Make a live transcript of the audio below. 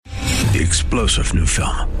The explosive new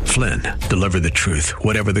film, Flynn, Deliver the Truth,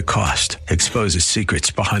 Whatever the Cost, exposes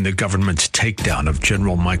secrets behind the government's takedown of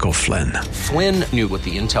General Michael Flynn. Flynn knew what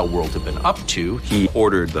the intel world had been up to. He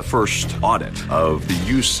ordered the first audit of the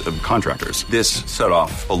use of contractors. This set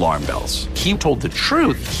off alarm bells. He told the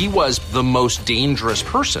truth. He was the most dangerous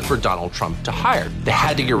person for Donald Trump to hire. They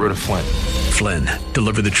had to get rid of Flynn. Flynn,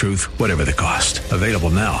 Deliver the Truth, Whatever the Cost. Available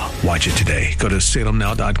now. Watch it today. Go to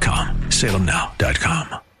salemnow.com.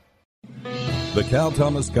 salemnow.com. The Cal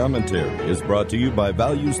Thomas Commentary is brought to you by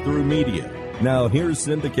Values Through Media. Now here's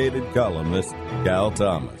syndicated columnist Cal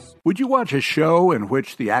Thomas. Would you watch a show in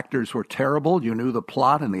which the actors were terrible? You knew the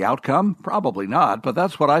plot and the outcome? Probably not, but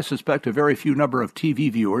that's what I suspect a very few number of TV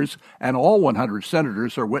viewers and all 100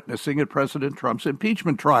 senators are witnessing at President Trump's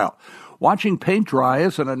impeachment trial. Watching paint dry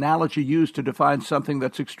is an analogy used to define something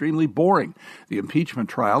that's extremely boring. The impeachment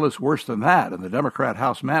trial is worse than that, and the Democrat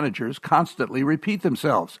House managers constantly repeat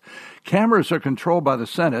themselves. Cameras are controlled by the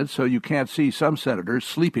Senate, so you can't see some senators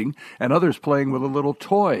sleeping and others playing with a little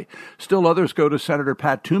toy. Still others go to Senator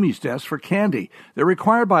Pat Toomey's desk for candy. They're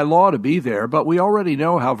required by law to be there, but we already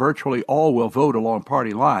know how virtually all will vote along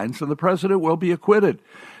party lines, and the president will be acquitted.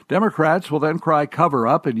 Democrats will then cry cover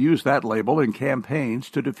up and use that label in campaigns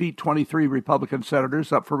to defeat 23 Republican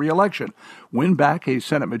senators up for re-election, win back a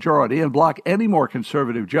Senate majority, and block any more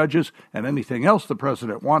conservative judges and anything else the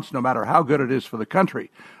president wants, no matter how good it is for the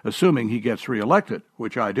country, assuming he gets re-elected,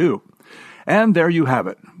 which I do. And there you have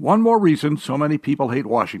it. One more reason so many people hate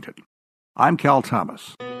Washington. I'm Cal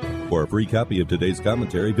Thomas. For a free copy of today's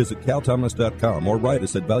commentary, visit calthomas.com or write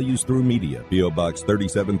us at Values Through Media, P.O. Box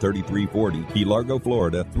 373340, Key Largo,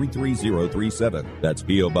 Florida 33037. That's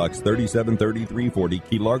P.O. Box 373340,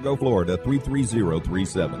 Key Largo, Florida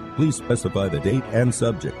 33037. Please specify the date and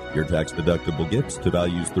subject. Your tax-deductible gifts to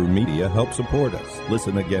Values Through Media help support us.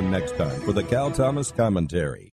 Listen again next time for the Cal Thomas Commentary.